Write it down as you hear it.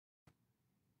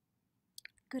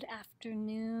Good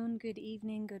afternoon, good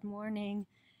evening, good morning,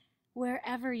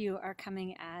 wherever you are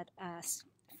coming at us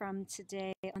from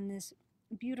today on this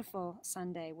beautiful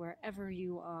Sunday, wherever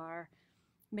you are.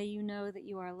 May you know that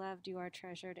you are loved, you are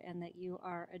treasured, and that you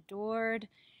are adored,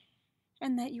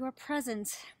 and that your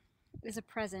presence is a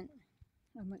present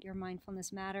and what your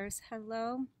mindfulness matters.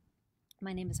 Hello,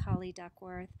 my name is Holly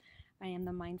Duckworth. I am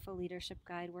the Mindful Leadership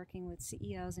Guide working with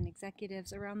CEOs and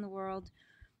executives around the world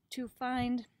to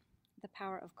find the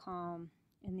power of calm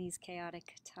in these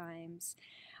chaotic times.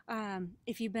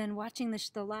 If you've been watching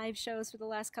the live shows for the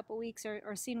last couple weeks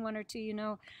or seen one or two, you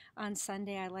know on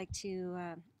Sunday I like to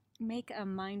make a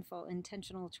mindful,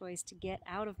 intentional choice to get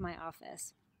out of my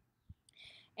office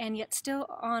and yet still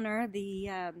honor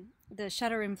the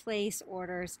shelter-in-place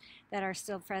orders that are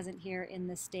still present here in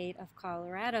the state of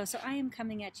Colorado. So I am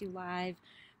coming at you live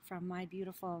from my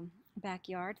beautiful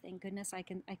backyard. Thank goodness I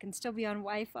can still be on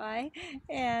Wi-Fi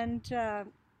and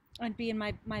be in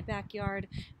my backyard.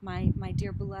 My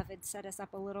dear beloved set us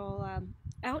up a little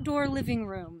outdoor living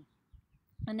room.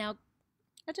 And now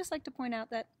I'd just like to point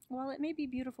out that while it may be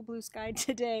beautiful blue sky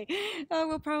today,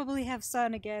 we'll probably have snow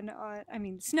again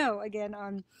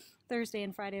on Thursday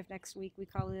and Friday of next week. We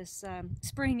call this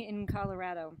spring in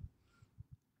Colorado.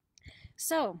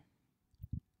 So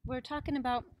we're talking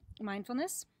about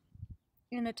mindfulness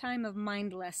in a time of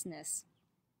mindlessness,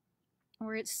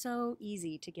 where it's so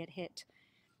easy to get hit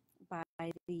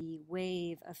by the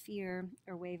wave of fear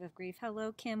or wave of grief.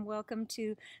 Hello, Kim. Welcome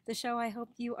to the show. I hope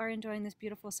you are enjoying this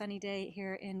beautiful sunny day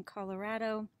here in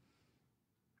Colorado.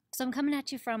 So I'm coming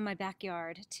at you from my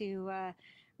backyard to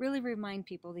really remind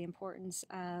people the importance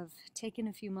of taking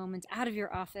a few moments out of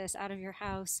your office, out of your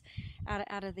house,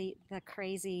 out of the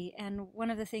crazy. And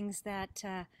one of the things that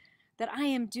I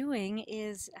am doing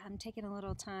is I'm taking a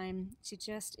little time to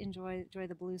just enjoy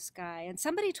the blue sky. And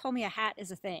somebody told me a hat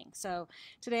is a thing. So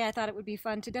today I thought it would be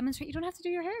fun to demonstrate. You don't have to do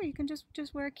your hair. You can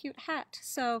just wear a cute hat.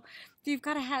 So if you've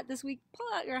got a hat this week, pull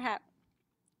out your hat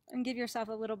and give yourself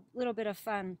a little bit of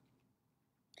fun.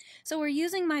 So we're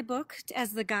using my book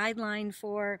as the guideline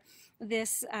for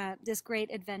this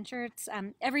great adventure. It's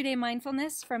Everyday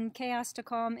Mindfulness, From Chaos to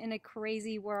Calm in a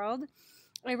Crazy World.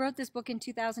 I wrote this book in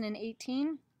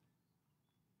 2018.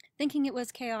 Thinking it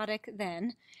was chaotic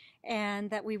then, and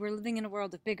that we were living in a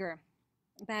world of bigger,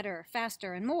 better,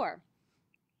 faster, and more,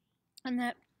 and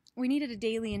that we needed a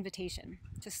daily invitation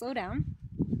to slow down.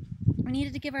 We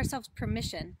needed to give ourselves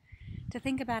permission to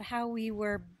think about how we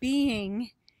were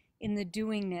being in the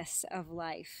doingness of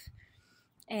life.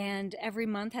 And every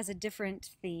month has a different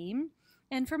theme,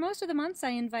 and for most of the months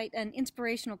I invite an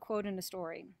inspirational quote and a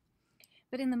story.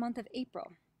 But in the month of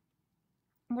April,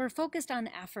 we're focused on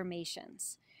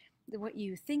affirmations. What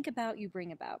you think about, you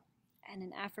bring about. And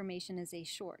an affirmation is a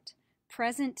short,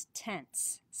 present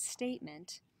tense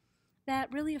statement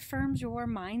that really affirms your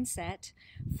mindset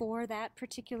for that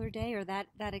particular day or that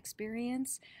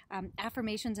experience.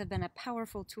 Affirmations have been a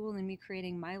powerful tool in me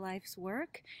creating my life's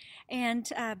work. And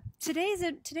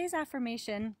today's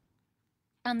affirmation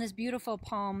on this beautiful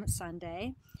Palm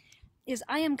Sunday is,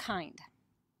 I am kind.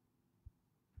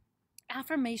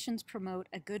 Affirmations promote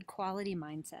a good quality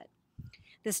mindset.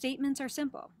 The statements are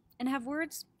simple and have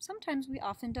words sometimes we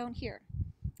often don't hear.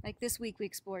 Like this week we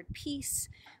explored peace,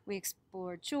 we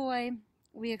explored joy,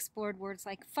 we explored words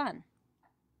like fun.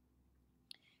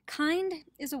 Kind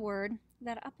is a word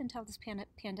that up until this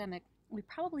pandemic we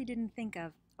probably didn't think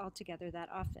of altogether that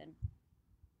often.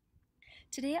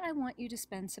 Today I want you to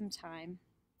spend some time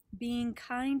being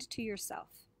kind to yourself.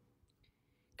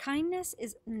 Kindness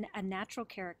is a natural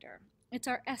character. It's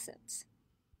our essence.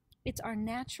 It's our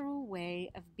natural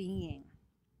way of being.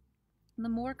 The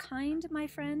more kind, my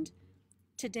friend,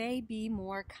 today be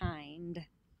more kind.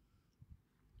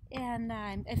 And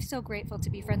I'm so grateful to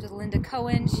be friends with Linda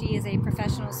Cohen. She is a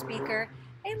professional speaker.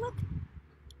 Hey, look,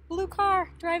 blue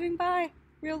car driving by,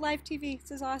 real life TV.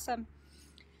 This is awesome.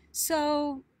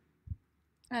 So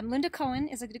Linda Cohen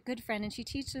is a good friend, and she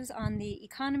teaches on the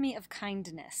economy of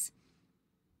kindness.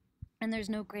 And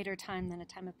there's no greater time than a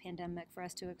time of pandemic for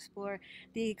us to explore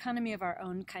the economy of our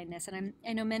own kindness. And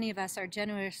I know many of us are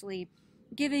generously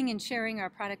giving and sharing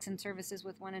our products and services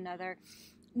with one another,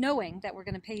 knowing that we're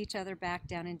going to pay each other back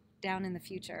down in the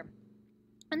future.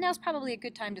 And now's probably a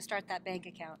good time to start that bank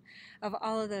account of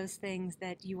all of those things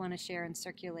that you want to share and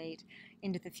circulate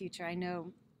into the future. I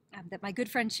know that my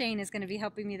good friend Shane is going to be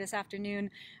helping me this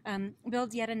afternoon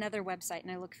build yet another website,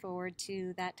 and I look forward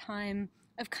to that time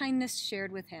of kindness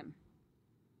shared with him.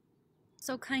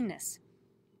 So kindness.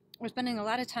 We're spending a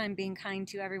lot of time being kind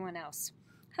to everyone else.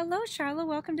 Hello, Charlotte.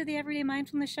 Welcome to the Everyday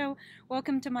Mindfulness Show.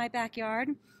 Welcome to my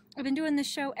backyard. I've been doing this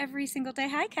show every single day.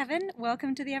 Hi, Kevin.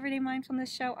 Welcome to the Everyday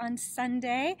Mindfulness Show on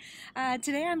Sunday.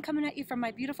 Today I'm coming at you from my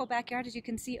beautiful backyard. As you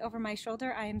can see over my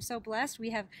shoulder, I am so blessed. We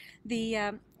have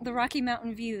the Rocky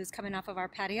Mountain views coming off of our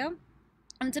patio.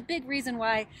 And it's a big reason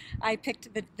why I picked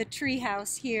the tree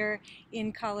house here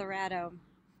in Colorado.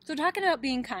 So talking about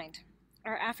being kind,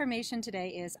 our affirmation today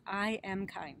is, I am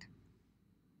kind.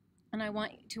 And I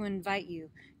want to invite you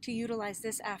to utilize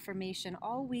this affirmation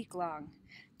all week long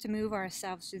to move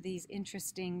ourselves through these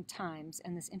interesting times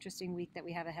and this interesting week that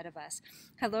we have ahead of us.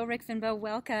 Hello, Rick Finbo.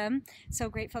 Welcome. So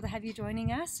grateful to have you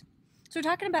joining us. So we're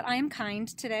talking about I am kind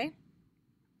today.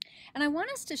 And I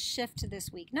want us to shift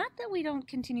this week. Not that we don't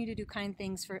continue to do kind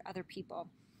things for other people,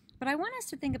 but I want us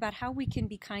to think about how we can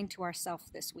be kind to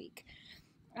ourselves this week.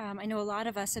 I know a lot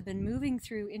of us have been moving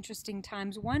through interesting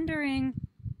times wondering,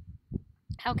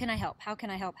 how can I help? How can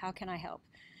I help? How can I help?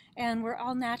 And we're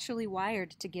all naturally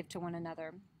wired to give to one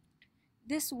another.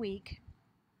 This week,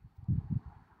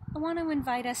 I want to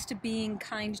invite us to being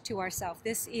kind to ourselves.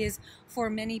 This is, for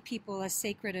many people, a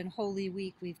sacred and holy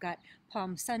week. We've got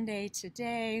Palm Sunday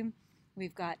today.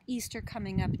 We've got Easter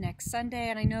coming up next Sunday.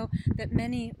 And I know that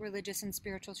many religious and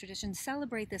spiritual traditions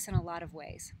celebrate this in a lot of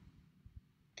ways.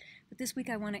 But this week,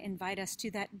 I want to invite us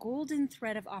to that golden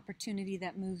thread of opportunity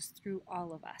that moves through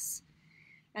all of us.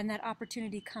 And that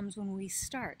opportunity comes when we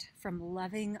start from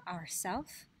loving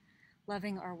ourselves,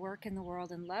 loving our work in the world,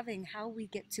 and loving how we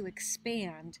get to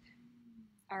expand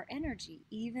our energy,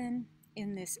 even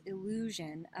in this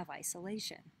illusion of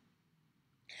isolation.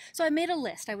 So I made a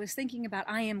list. I was thinking about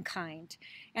I am kind,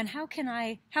 and how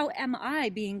am I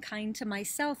being kind to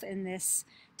myself in this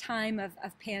time of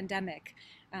pandemic?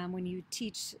 When you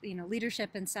teach,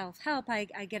 leadership and self-help, I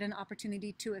get an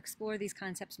opportunity to explore these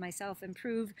concepts myself and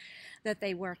prove that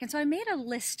they work. And so I made a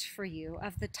list for you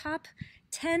of the top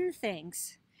 10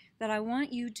 things that I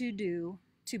want you to do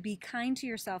to be kind to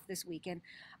yourself this week. And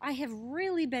I have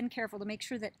really been careful to make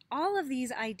sure that all of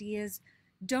these ideas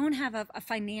don't have a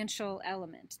financial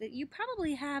element, that you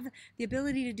probably have the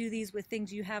ability to do these with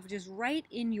things you have just right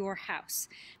in your house,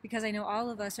 because I know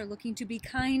all of us are looking to be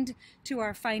kind to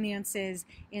our finances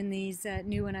in these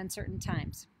new and uncertain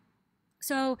times.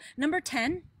 So number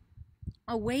 10,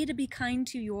 a way to be kind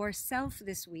to yourself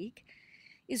this week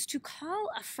is to call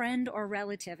a friend or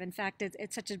relative. In fact,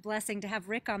 it's such a blessing to have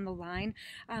Rick on the line.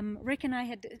 Rick and I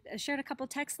had shared a couple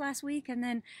texts last week, and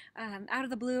then out of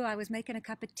the blue, I was making a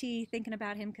cup of tea, thinking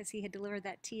about him because he had delivered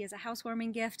that tea as a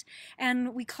housewarming gift,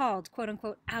 and we called, quote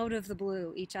unquote, out of the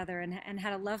blue each other and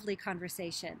had a lovely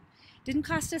conversation. Didn't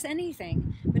cost us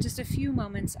anything, but just a few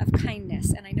moments of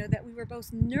kindness, and I know that we were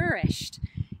both nourished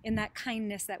in that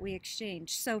kindness that we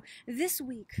exchanged. So this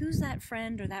week, who's that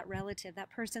friend or that relative,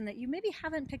 that person that you maybe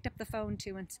haven't picked up the phone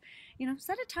to, and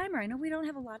set a timer. I know we don't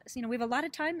have a lot, we have a lot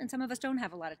of time, and some of us don't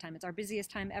have a lot of time. It's our busiest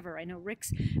time ever. I know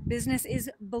Rick's business is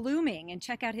blooming, and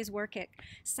check out his work at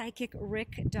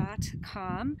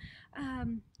psychicrick.com.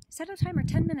 Set a timer.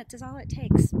 10 minutes is all it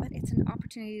takes, but it's an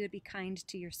opportunity to be kind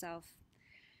to yourself.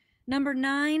 Number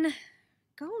 9,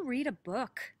 go read a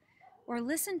book or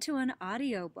listen to an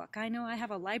audio book. I know I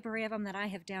have a library of them that I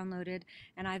have downloaded,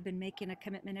 and I've been making a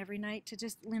commitment every night to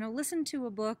just listen to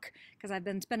a book, because I've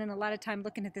been spending a lot of time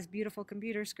looking at this beautiful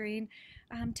computer screen.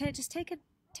 Just take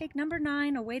number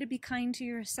 9, a way to be kind to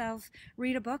yourself.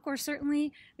 Read a book, or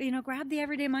certainly grab the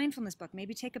Everyday Mindfulness book.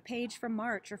 Maybe take a page from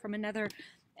March or from another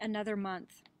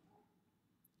month.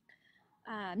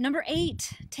 Number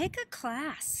 8, take a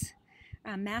class.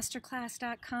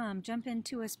 Masterclass.com, jump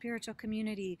into a spiritual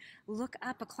community, look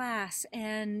up a class,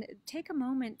 and take a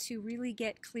moment to really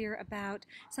get clear about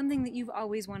something that you've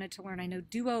always wanted to learn. I know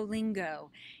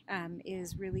Duolingo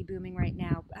is really booming right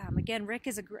now. Again, Rick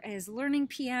is learning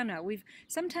piano. We've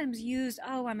sometimes used,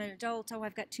 I'm an adult,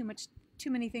 I've got too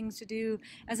many things to do,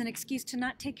 as an excuse to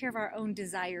not take care of our own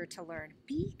desire to learn.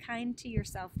 Be kind to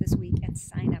yourself this week and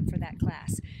sign up for that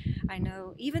class. I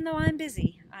know, even though I'm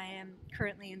busy, I am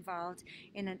currently involved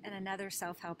in another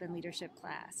self-help and leadership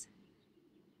class.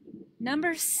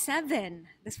 Number 7,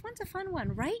 this one's a fun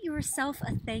one. Write yourself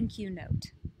a thank you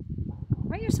note.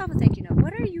 Write yourself a thank you note.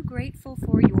 What are you grateful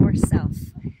for yourself?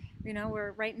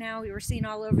 We're seeing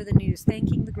all over the news,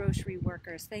 thanking the grocery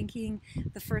workers, thanking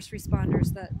the first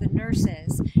responders, the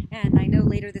nurses. And I know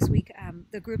later this week,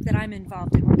 the group that I'm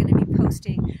involved in, we're going to be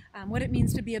posting what it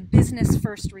means to be a business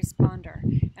first responder,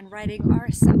 and writing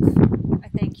ourselves a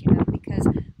thank you note, because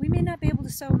we may not be able to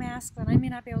sew masks, and I may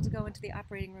not be able to go into the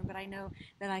operating room, but I know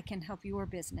that I can help your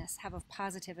business have a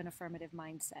positive and affirmative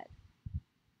mindset.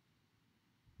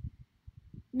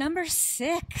 Number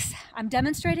 6, I'm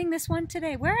demonstrating this one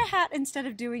today. Wear a hat instead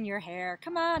of doing your hair.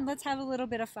 Come on, let's have a little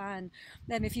bit of fun.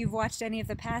 Then if you've watched any of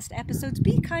the past episodes,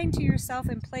 be kind to yourself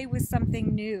and play with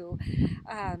something new.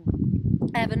 I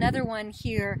have another one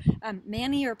here.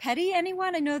 Mani or pedi,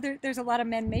 anyone? I know there's a lot of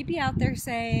men maybe out there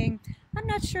saying, I'm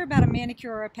not sure about a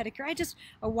manicure or a pedicure. I just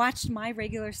watched my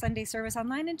regular Sunday service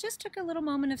online and just took a little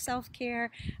moment of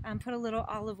self-care, put a little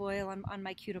olive oil on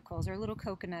my cuticles or a little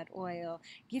coconut oil.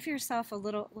 Give yourself a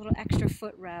little extra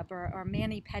foot rub or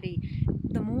mani-pedi.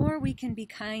 The more we can be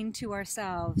kind to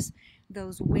ourselves,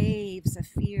 those waves of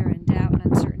fear and doubt and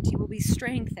uncertainty will be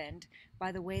strengthened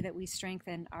by the way that we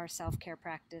strengthen our self-care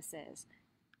practices.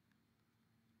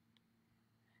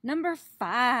 Number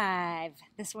 5,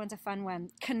 this one's a fun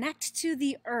one. Connect to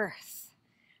the earth.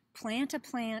 Plant a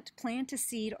plant, plant a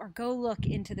seed, or go look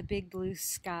into the big blue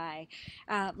sky.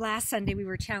 Last Sunday, we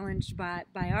were challenged by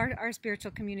our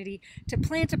spiritual community to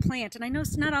plant a plant. And I know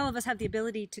not all of us have the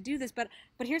ability to do this, but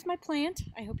here's my plant.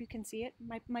 I hope you can see it.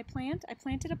 My plant. I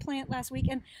planted a plant last week.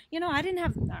 And,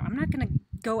 I'm not going to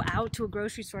go out to a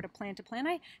grocery store to plant a plant.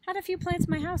 I had a few plants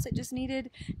in my house that just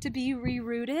needed to be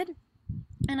rerouted.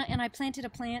 And I planted a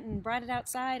plant and brought it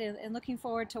outside and looking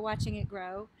forward to watching it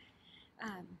grow.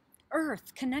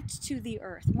 Earth, connect to the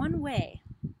earth. One way,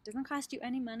 doesn't cost you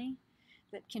any money,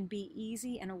 that can be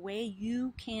easy, and a way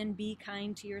you can be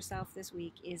kind to yourself this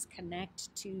week is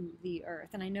connect to the earth.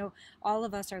 And I know all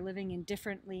of us are living in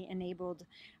differently enabled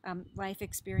life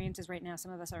experiences right now.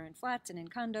 Some of us are in flats and in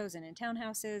condos and in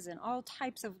townhouses and all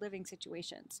types of living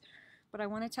situations. But I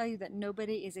want to tell you that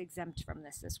nobody is exempt from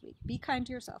this week. Be kind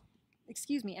to yourself.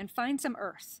 And find some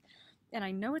earth. And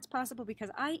I know it's possible because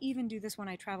I even do this when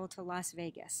I travel to Las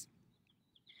Vegas.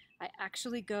 I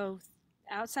actually go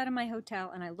outside of my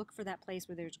hotel and I look for that place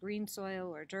where there's green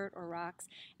soil or dirt or rocks,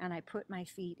 and I put my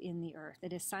feet in the earth.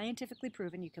 It is scientifically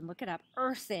proven, you can look it up,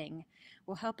 earthing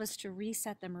will help us to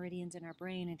reset the meridians in our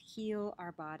brain and heal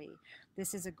our body.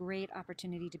 This is a great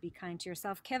opportunity to be kind to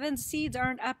yourself. Kevin's seeds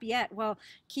aren't up yet. Well,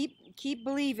 keep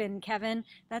believing, Kevin.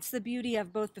 That's the beauty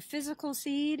of both the physical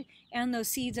seed and those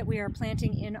seeds that we are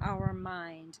planting in our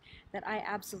mind, that I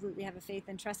absolutely have a faith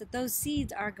and trust that those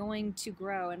seeds are going to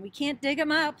grow, and we can't dig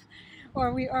them up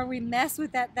or we mess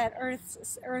with that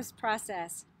earth's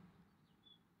process.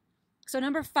 So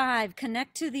number 5,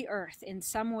 connect to the earth in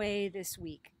some way this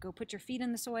week. Go put your feet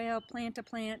in the soil, plant a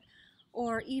plant,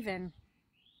 or even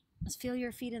just feel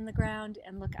your feet in the ground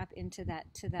and look up into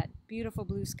that beautiful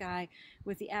blue sky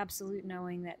with the absolute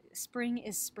knowing that spring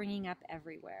is springing up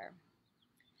everywhere.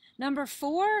 Number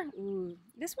 4,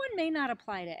 this one may not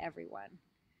apply to everyone,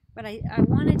 but I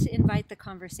wanted to invite the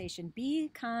conversation. Be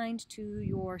kind to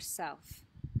yourself.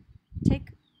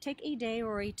 Take a day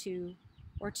or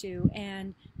two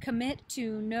and commit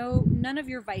to none of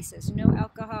your vices, no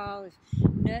alcohol,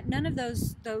 none of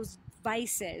those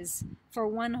vices for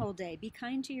one whole day. Be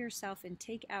kind to yourself and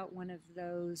take out one of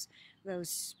those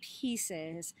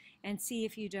pieces and see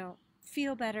if you don't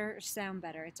feel better or sound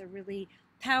better. It's a really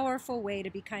powerful way to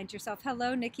be kind to yourself.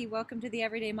 Hello, Nikki. Welcome to the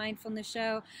Everyday Mindfulness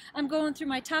Show. I'm going through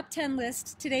my top 10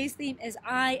 list. Today's theme is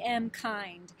I am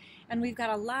kind. And we've got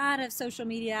a lot of social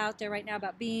media out there right now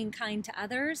about being kind to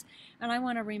others. And I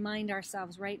want to remind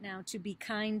ourselves right now to be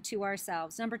kind to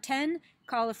ourselves. Number 10,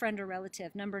 call a friend or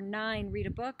relative. Number 9, read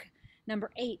a book.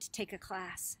 Number 8, take a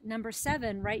class. Number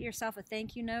 7, write yourself a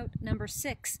thank you note. Number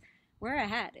 6, wear a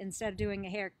hat instead of doing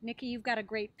a hair. Nikki, you've got a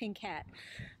great pink hat.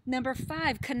 Number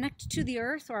 5, connect to the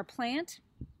earth or a plant.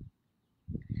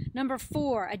 Number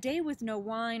 4, a day with no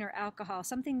wine or alcohol,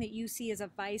 something that you see as a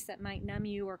vice that might numb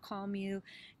you or calm you.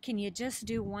 Can you just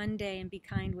do one day and be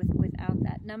kind without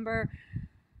that? Number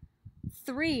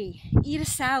 3, eat a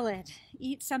salad.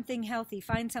 Eat something healthy.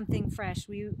 Find something fresh.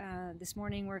 We this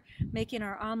morning we're making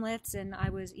our omelets, and I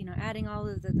was adding all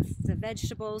of the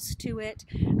vegetables to it.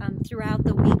 Throughout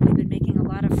the week, we've been making a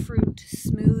lot of fruit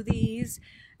smoothies.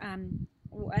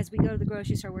 As we go to the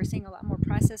grocery store, we're seeing a lot more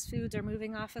processed foods are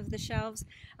moving off of the shelves.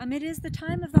 It is the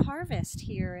time of the harvest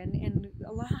here, and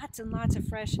lots and lots of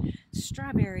fresh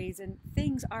strawberries and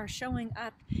things are showing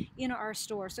up in our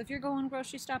store. So if you're going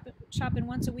grocery shopping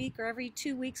once a week or every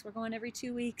 2 weeks, we're going every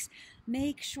 2 weeks,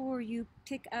 make sure you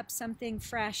pick up something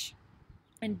fresh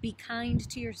and be kind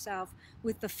to yourself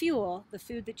with the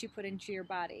food that you put into your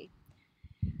body.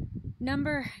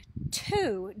 Number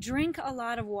 2, drink a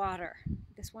lot of water.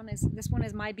 This one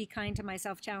is my be kind to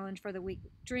myself challenge for the week.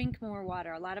 Drink more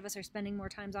water. A lot of us are spending more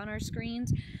times on our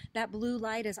screens. That blue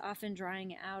light is often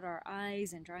drying out our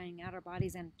eyes and drying out our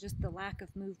bodies, and just the lack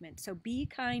of movement. So be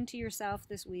kind to yourself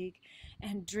this week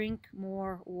and drink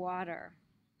more water.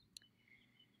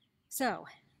 So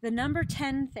the number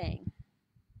 10 thing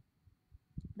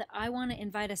that I want to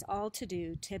invite us all to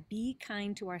do to be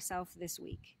kind to ourselves this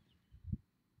week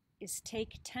is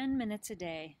take 10 minutes a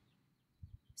day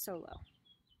solo.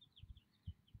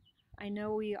 I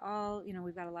know we all,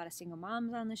 we've got a lot of single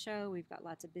moms on the show. We've got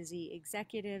lots of busy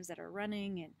executives that are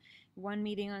running and one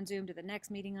meeting on Zoom to the next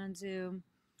meeting on Zoom.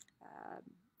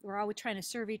 We're always trying to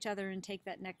serve each other and take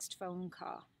that next phone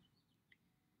call.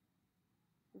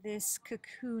 This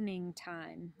cocooning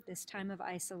time, this time of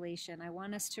isolation, I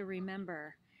want us to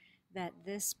remember that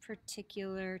this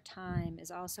particular time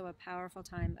is also a powerful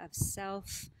time of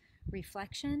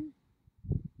self-reflection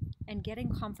and getting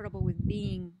comfortable with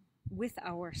being with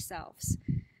ourselves.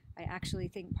 I actually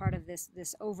think part of this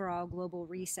overall global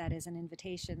reset is an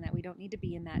invitation that we don't need to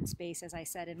be in that space, as I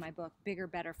said in my book, Bigger,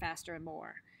 Better, Faster, and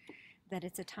More. That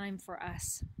it's a time for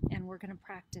us, and we're going to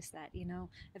practice that.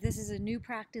 If this is a new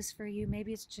practice for you,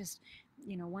 maybe it's just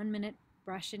 1 minute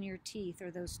brushing your teeth or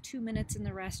those 2 minutes in the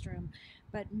restroom,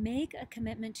 but make a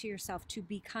commitment to yourself to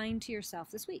be kind to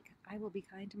yourself this week. I will be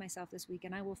kind to myself this week,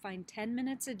 and I will find 10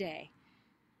 minutes a day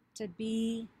to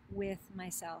be with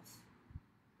myself.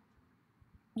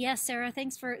 Yes, Sarah,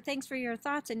 thanks for your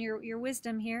thoughts and your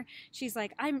wisdom here. She's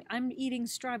like, I'm eating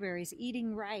strawberries.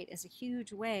 Eating right is a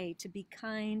huge way to be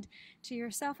kind to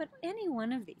yourself. And any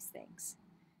one of these things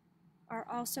are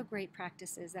also great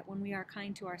practices that when we are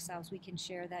kind to ourselves, we can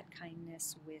share that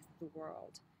kindness with the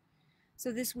world.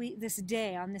 So this week, this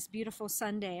day, on this beautiful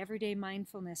Sunday, everyday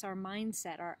mindfulness, our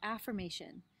mindset, our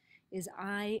affirmation is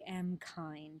I am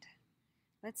kind.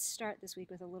 Let's start this week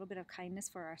with a little bit of kindness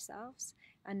for ourselves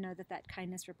and know that that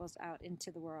kindness ripples out into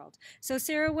the world. So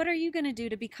Sarah, what are you going to do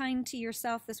to be kind to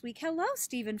yourself this week? Hello,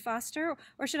 Stephen Foster,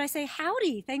 or should I say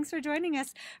howdy? Thanks for joining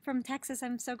us from Texas.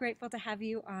 I'm so grateful to have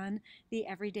you on the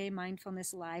Everyday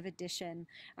Mindfulness Live edition.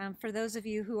 For those of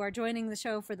you who are joining the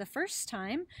show for the first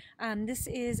time, this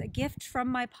is a gift from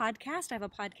my podcast. I have a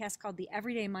podcast called the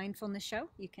Everyday Mindfulness Show.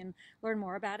 You can learn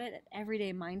more about it at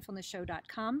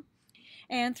everydaymindfulnessshow.com.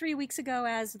 And 3 weeks ago,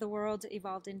 as the world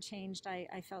evolved and changed,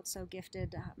 I felt so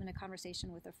gifted in a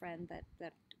conversation with a friend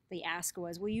that the ask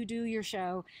was, will you do your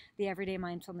show, the Everyday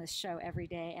Mindfulness Show, every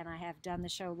day? And I have done the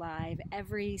show live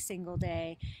every single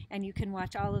day. And you can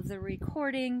watch all of the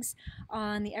recordings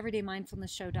on the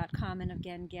everydaymindfulnessshow.com and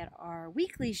again, get our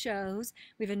weekly shows.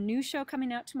 We have a new show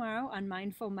coming out tomorrow on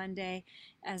Mindful Monday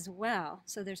as well.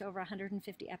 So there's over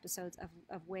 150 episodes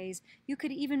of ways you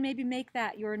could even maybe make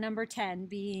that your number 10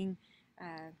 being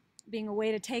a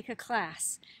way to take a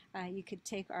class. You could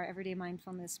take our Everyday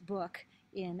Mindfulness book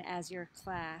in as your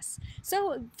class.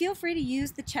 So feel free to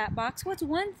use the chat box. What's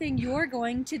one thing you're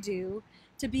going to do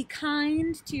to be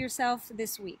kind to yourself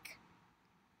this week?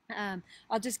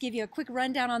 I'll just give you a quick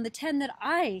rundown on the 10 that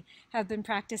I have been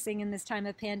practicing in this time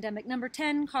of pandemic. Number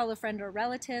 10, call a friend or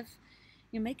relative.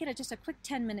 You make it just a quick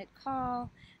 10-minute call.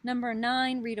 Number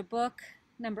 9, read a book.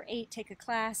 Number 8, take a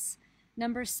class.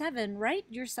 Number 7, write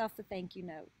yourself a thank you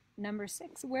note. Number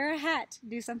 6, wear a hat.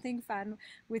 Do something fun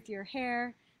with your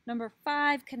hair. Number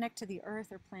 5, connect to the earth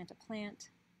or plant a plant.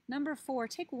 Number 4,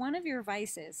 take one of your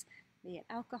vices, be it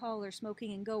alcohol or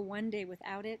smoking, and go one day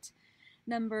without it.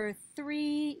 Number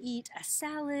 3, eat a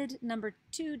salad. Number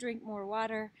 2, drink more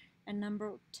water. And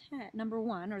number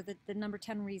 1, or the number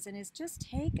 10 reason is just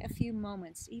take a few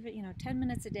moments, even 10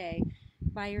 minutes a day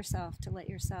by yourself to let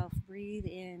yourself breathe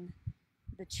in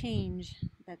the change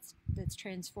that's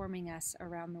transforming us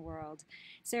around the world.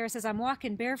 Sarah says, I'm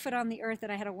walking barefoot on the earth,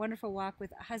 and I had a wonderful walk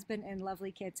with a husband and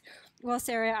lovely kids. Well,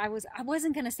 Sarah, I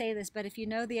wasn't going to say this, but if you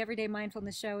know the Everyday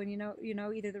Mindfulness Show and you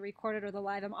know either the recorded or the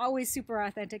live, I'm always super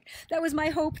authentic. That was my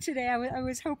hope today. I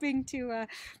was hoping to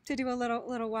do a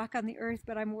little walk on the earth,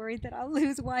 but I'm worried that I'll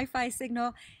lose Wi-Fi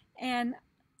signal. And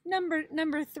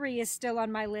Number 3 is still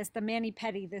on my list, the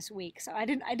mani-pedi this week. So I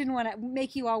didn't want to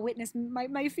make you all witness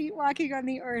my feet walking on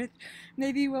the earth.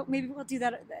 Maybe we'll do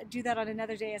that on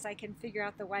another day as I can figure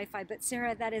out the Wi-Fi. But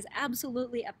Sarah, that is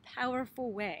absolutely a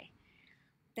powerful way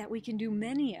that we can do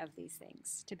many of these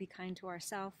things to be kind to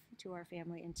ourselves, to our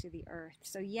family, and to the earth.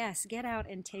 So yes, get out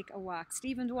and take a walk.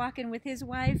 Stephen's walking with his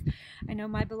wife. I know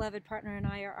my beloved partner and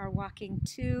I are walking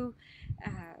too.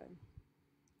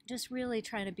 Just really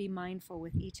trying to be mindful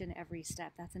with each and every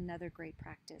step. That's another great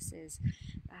practice is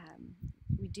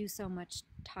we do so much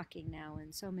talking now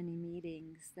and so many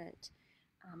meetings that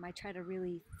I try to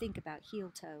really think about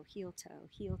heel toe, heel toe,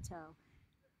 heel toe,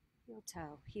 heel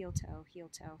toe, heel toe, heel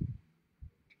toe.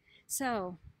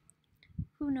 So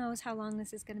who knows how long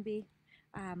this is going to be?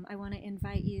 I want to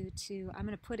invite you to, I'm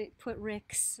going to put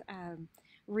Rick's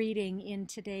reading in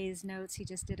today's notes. He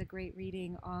just did a great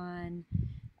reading on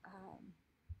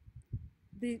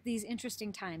these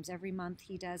interesting times. Every month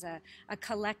he does a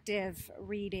collective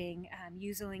reading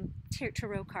using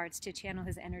tarot cards to channel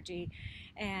his energy.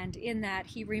 And in that,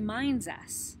 he reminds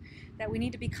us that we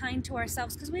need to be kind to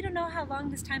ourselves because we don't know how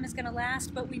long this time is going to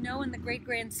last, but we know in the great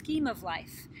grand scheme of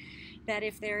life that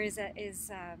if there is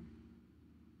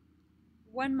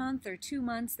 1 month or 2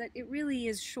 months, that it really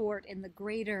is short in the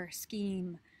greater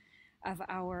scheme of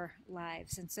our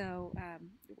lives. And so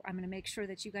I'm going to make sure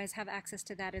that you guys have access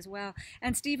to that as well.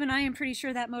 And Stephen, I am pretty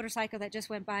sure that motorcycle that just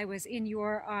went by was in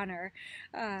your honor.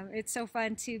 It's so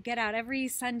fun to get out. Every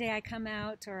Sunday I come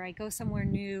out or I go somewhere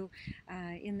new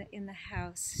in the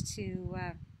house to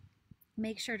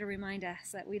make sure to remind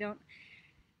us that we don't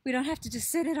have to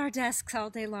just sit at our desks all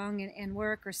day long and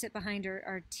work, or sit behind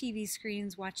our TV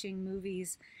screens watching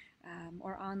movies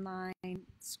or online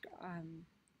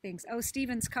things. Oh,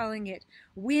 Stephen's calling it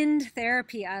wind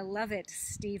therapy. I love it,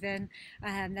 Stephen.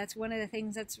 That's one of the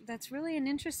things that's really an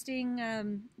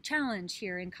interesting challenge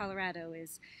here in Colorado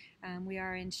is we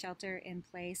are in shelter in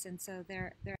place, and so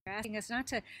they're asking us not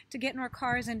to get in our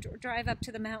cars and drive up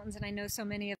to the mountains, and I know so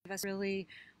many of us really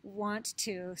want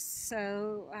to.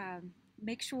 So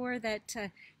make sure that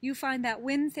you find that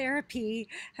wind therapy,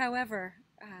 however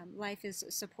life is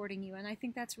supporting you. And I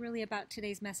think that's really about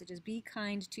today's message is be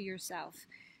kind to yourself.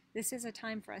 This is a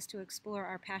time for us to explore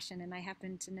our passion, and I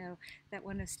happen to know that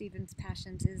one of Stephen's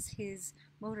passions is his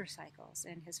motorcycles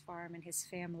and his farm and his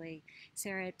family.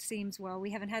 Sarah, it seems, well,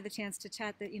 we haven't had the chance to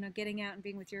chat that, getting out and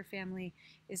being with your family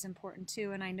is important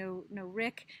too. And I know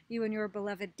Rick, you and your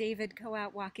beloved David go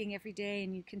out walking every day,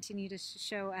 and you continue to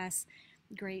show us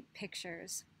great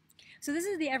pictures. So this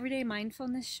is the Everyday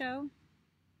Mindfulness Show.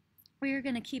 We are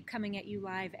going to keep coming at you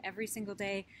live every single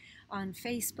day on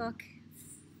Facebook,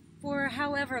 for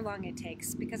however long it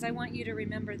takes, because I want you to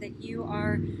remember that you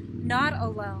are not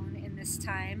alone in this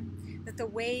time, that the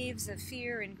waves of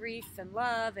fear and grief and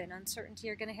love and uncertainty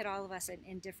are going to hit all of us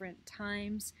in different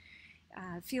times.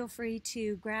 Feel free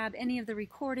to grab any of the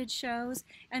recorded shows,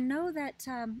 and know that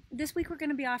this week we're going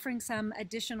to be offering some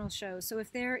additional shows. So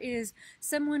if there is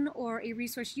someone or a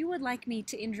resource you would like me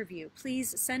to interview,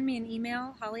 please send me an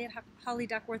email,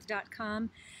 holly@hollyduckworth.com,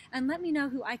 and let me know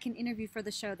who I can interview for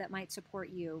the show that might support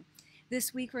you.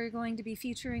 This week we're going to be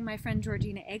featuring my friend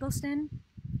Georgina Eggleston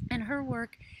and her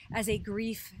work as a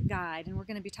grief guide, and we're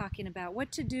going to be talking about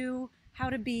what to do, how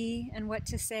to be, and what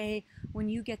to say when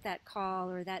you get that call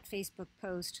or that Facebook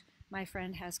post, my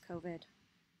friend has COVID,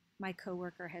 my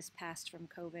coworker has passed from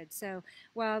COVID. So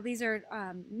while these are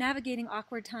navigating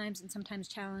awkward times and sometimes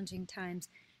challenging times,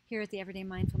 here at the Everyday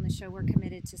Mindfulness Show, we're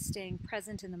committed to staying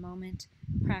present in the moment,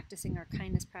 practicing our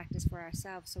kindness practice for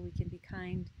ourselves so we can be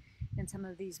kind in some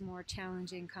of these more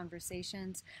challenging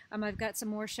conversations. I've got some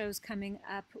more shows coming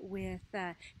up with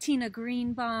Tina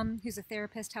Greenbaum, who's a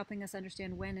therapist, helping us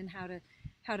understand when and how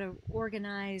to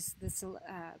organize this,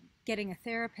 getting a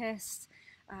therapist.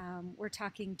 We're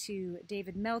talking to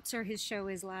David Meltzer. His show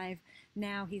is live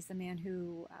now. He's the man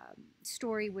who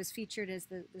story was featured as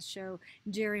the show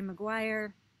Jerry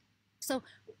Maguire. So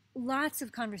lots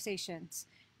of conversations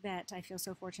that I feel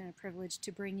so fortunate and privileged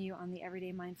to bring you on the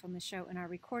Everyday Mindfulness Show in our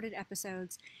recorded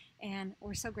episodes. And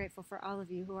we're so grateful for all of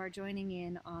you who are joining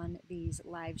in on these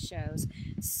live shows.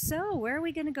 So where are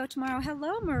we going to go tomorrow?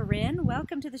 Hello, Marin.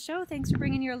 Welcome to the show. Thanks for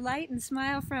bringing your light and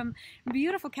smile from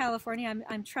beautiful California.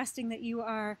 I'm trusting that you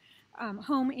are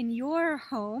home in your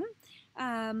home.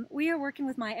 We are working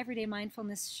with my Everyday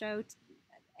Mindfulness Show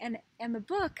and the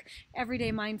book,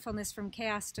 Everyday Mindfulness from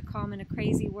Chaos to Calm in a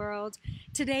Crazy World.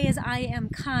 Today is I Am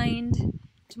Kind.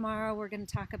 Tomorrow we're going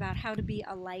to talk about how to be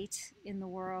a light in the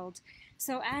world.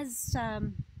 So as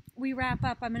we wrap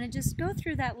up, I'm going to just go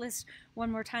through that list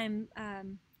one more time.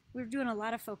 We're doing a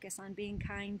lot of focus on being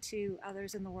kind to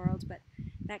others in the world, but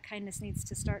that kindness needs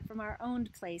to start from our own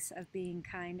place of being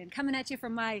kind. And coming at you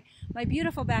from my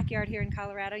beautiful backyard here in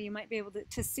Colorado, you might be able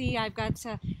to see I've got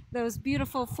those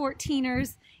beautiful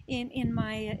 14ers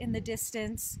in the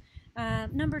distance.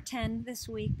 Number 10 this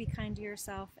week, be kind to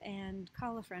yourself and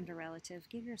call a friend or relative.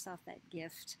 Give yourself that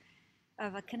gift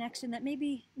of a connection that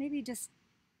maybe just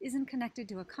isn't connected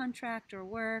to a contract or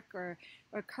work or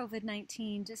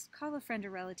COVID-19. Just call a friend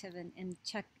or relative and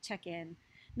check in.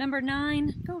 Number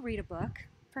 9, go read a book.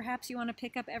 Perhaps you want to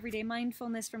pick up Everyday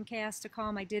Mindfulness from Chaos to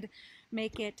Calm. I did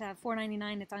make it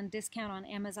 $4.99. It's on discount on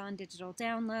Amazon digital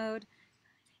download.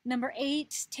 Number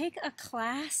 8, take a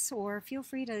class or feel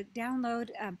free to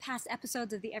download past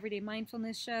episodes of the Everyday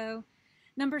Mindfulness Show.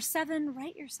 Number 7,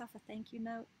 write yourself a thank you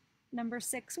note. Number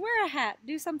 6, wear a hat.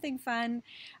 Do something fun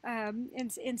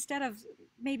instead of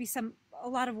maybe a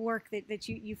lot of work that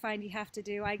you find you have to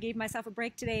do. I gave myself a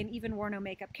break today and even wore no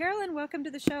makeup. Carolyn, welcome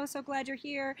to the show. So glad you're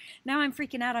here. Now I'm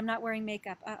freaking out. I'm not wearing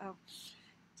makeup. Uh-oh.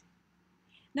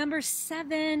 Number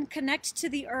 7, connect to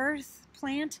the earth.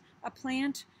 Plant a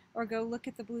plant or go look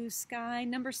at the blue sky.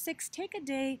 Number 6, take a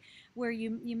day where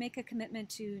you make a commitment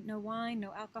to no wine,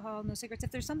 no alcohol, no cigarettes.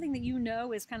 If there's something that you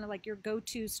know is kind of like your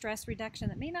go-to stress reduction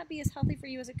that may not be as healthy for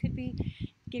you as it could be,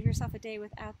 give yourself a day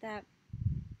without that.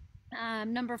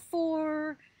 Number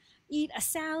 4, eat a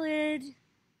salad.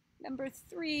 Number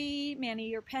 3,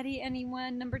 Manny or Petty,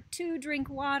 anyone. Number 2, drink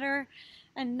water.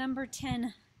 And number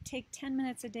 10, take 10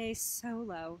 minutes a day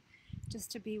solo just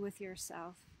to be with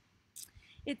yourself.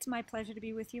 It's my pleasure to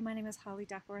be with you. My name is Holly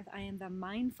Duckworth. I am the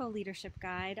Mindful Leadership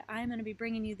Guide. I'm going to be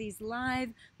bringing you these live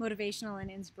motivational and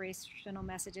inspirational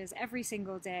messages every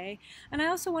single day. And I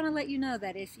also want to let you know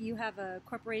that if you have a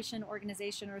corporation,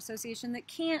 organization, or association that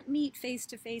can't meet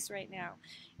face-to-face right now,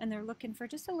 and they're looking for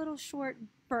just a little short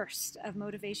burst of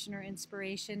motivation or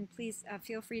inspiration, please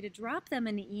feel free to drop them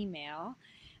an email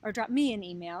or drop me an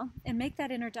email and make that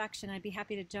introduction. I'd be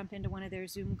happy to jump into one of their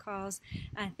Zoom calls.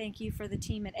 Thank you for the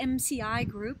team at MCI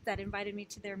Group that invited me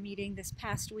to their meeting this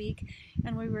past week,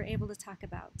 and we were able to talk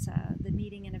about the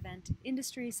meeting and event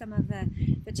industry, some of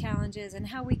the challenges, and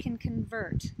how we can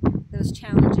convert those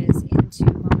challenges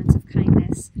into moments of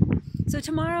kindness. So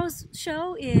tomorrow's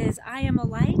show is I Am a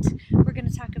Light. We're going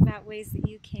to talk about ways that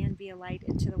you can be a light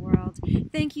into the world.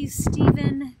 Thank you,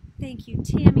 Stephen. Thank you,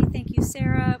 Tammy. Thank you,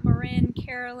 Sarah, Marin,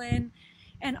 Carolyn,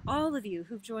 and all of you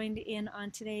who've joined in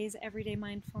on today's Everyday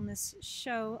Mindfulness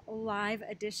Show live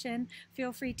edition.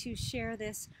 Feel free to share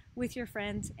this with your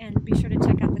friends and be sure to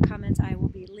check out the comments. I will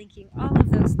be linking all of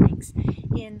those links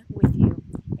in with you.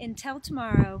 Until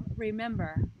tomorrow,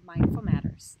 remember, mindful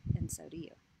matters, and so do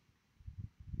you.